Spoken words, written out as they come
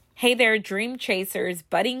Hey there, dream chasers,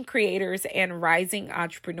 budding creators, and rising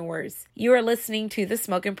entrepreneurs. You are listening to the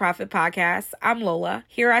Smoke and Profit Podcast. I'm Lola.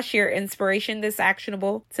 Here I share inspiration that's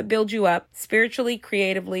actionable to build you up spiritually,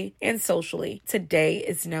 creatively, and socially. Today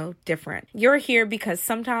is no different. You're here because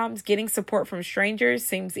sometimes getting support from strangers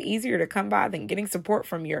seems easier to come by than getting support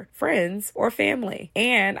from your friends or family.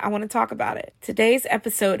 And I want to talk about it. Today's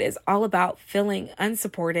episode is all about feeling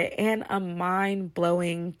unsupported and a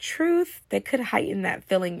mind-blowing truth that could heighten that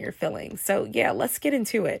feeling you're feeling. So yeah, let's get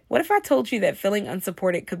into it. What if I told you that feeling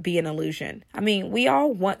unsupported could be an illusion? I mean, we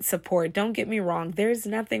all want support. Don't get me wrong. There's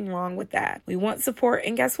nothing wrong with that. We want support,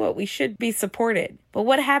 and guess what? We should be supported. But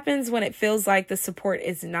what happens when it feels like the support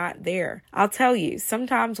is not there? I'll tell you,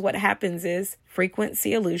 sometimes what happens is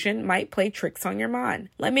frequency illusion might play tricks on your mind.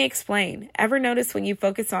 Let me explain. Ever notice when you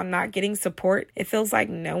focus on not getting support, it feels like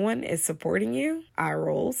no one is supporting you? Eye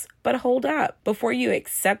rolls. But hold up. Before you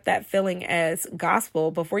accept that feeling as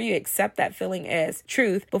gospel, before you accept that feeling as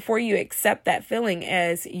truth, before you accept that feeling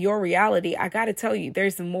as your reality, I gotta tell you,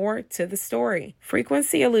 there's more to the story.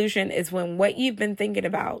 Frequency illusion is when what you've been thinking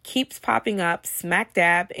about keeps popping up smack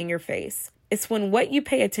dab in your face. It's when what you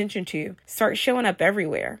pay attention to starts showing up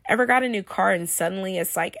everywhere. Ever got a new car and suddenly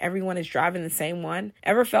it's like everyone is driving the same one?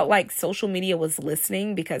 Ever felt like social media was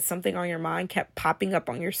listening because something on your mind kept popping up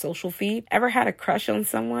on your social feed? Ever had a crush on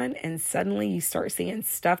someone and suddenly you start seeing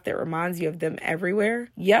stuff that reminds you of them everywhere?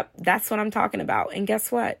 Yep, that's what I'm talking about. And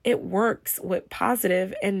guess what? It works with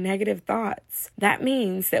positive and negative thoughts. That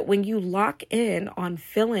means that when you lock in on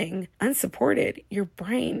feeling unsupported, your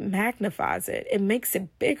brain magnifies it. It makes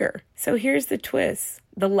it bigger. So here's the twist.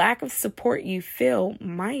 The lack of support you feel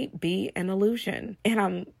might be an illusion. And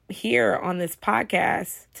I'm here on this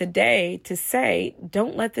podcast today to say,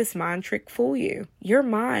 don't let this mind trick fool you. Your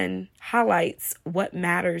mind highlights what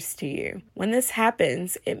matters to you. When this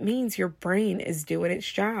happens, it means your brain is doing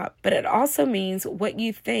its job. But it also means what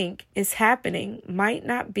you think is happening might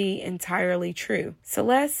not be entirely true. So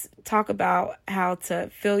let's talk about how to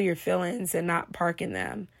feel your feelings and not park in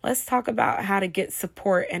them. Let's talk about how to get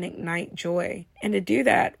support and ignite joy. And to do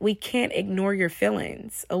that, we can't ignore your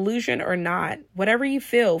feelings. Illusion or not, whatever you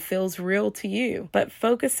feel feels real to you. But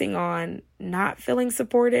focusing on not feeling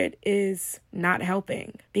supported is not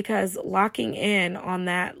helping, because locking in on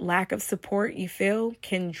that lack of support you feel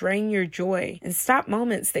can drain your joy and stop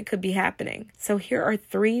moments that could be happening. So here are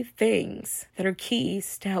 3 things that are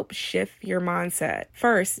keys to help shift your mindset.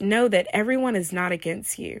 First, know that everyone is not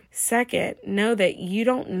against you. Second, know that you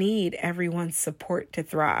don't need everyone's support to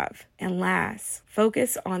thrive. And last,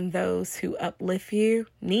 focus on those who uplift you,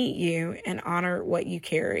 need you, and honor what you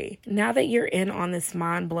carry. Now that you're in on this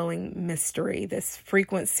mind-blowing mystery, this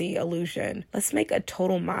frequency illusion, let's make a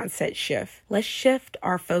total mindset shift. Let's shift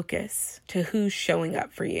our focus to who's showing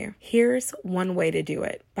up for you. Here's one way to do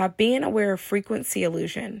it. By being aware of frequency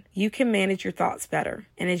illusion, you can manage your thoughts better.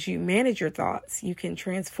 And as you manage your thoughts, you can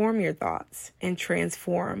transform your thoughts and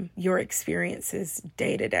transform your experiences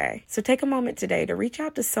day to day. So take a moment today to reach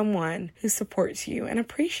out to someone who supports you and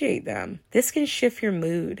appreciate them. This can shift your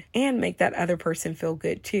mood and make that other person feel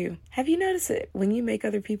good too. Have you noticed it? When you make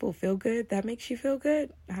other people feel good, that makes you feel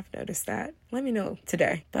good? I've noticed that. Let me know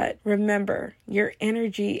today. But remember, your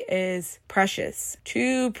energy is precious,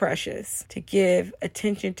 too precious to give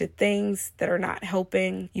attention to things that are not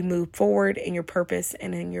helping you move forward in your purpose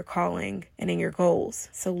and in your calling and in your goals.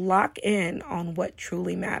 So lock in on what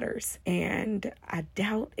truly matters. And I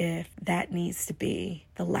doubt if that needs to be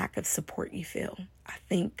the lack of support you feel. I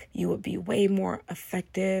think you would be way more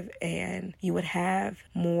effective and you would have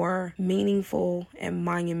more meaningful and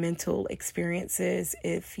monumental experiences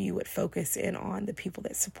if you would focus in on the people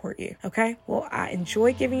that support you. Okay? Well, I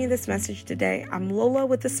enjoy giving you this message today. I'm Lola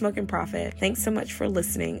with the Smoke and Profit. Thanks so much for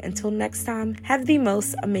listening. Until next time, have the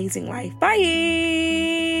most amazing life.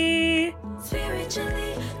 Bye!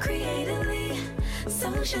 Spiritually, creatively,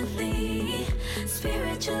 socially,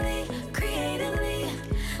 spiritually, creatively,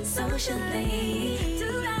 socially. Do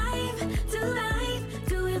life,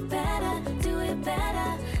 do it better, do it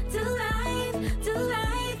better. Do life,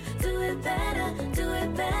 do it better, do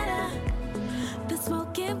it better. The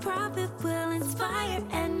Smoke and Profit will inspire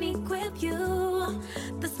and equip you.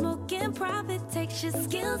 The Smoke and Profit takes your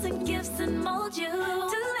skills and gifts and mold you. Do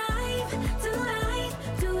life,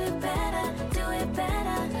 do it better, do it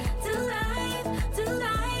better. Do life,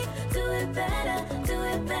 do it better, do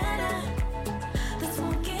it better.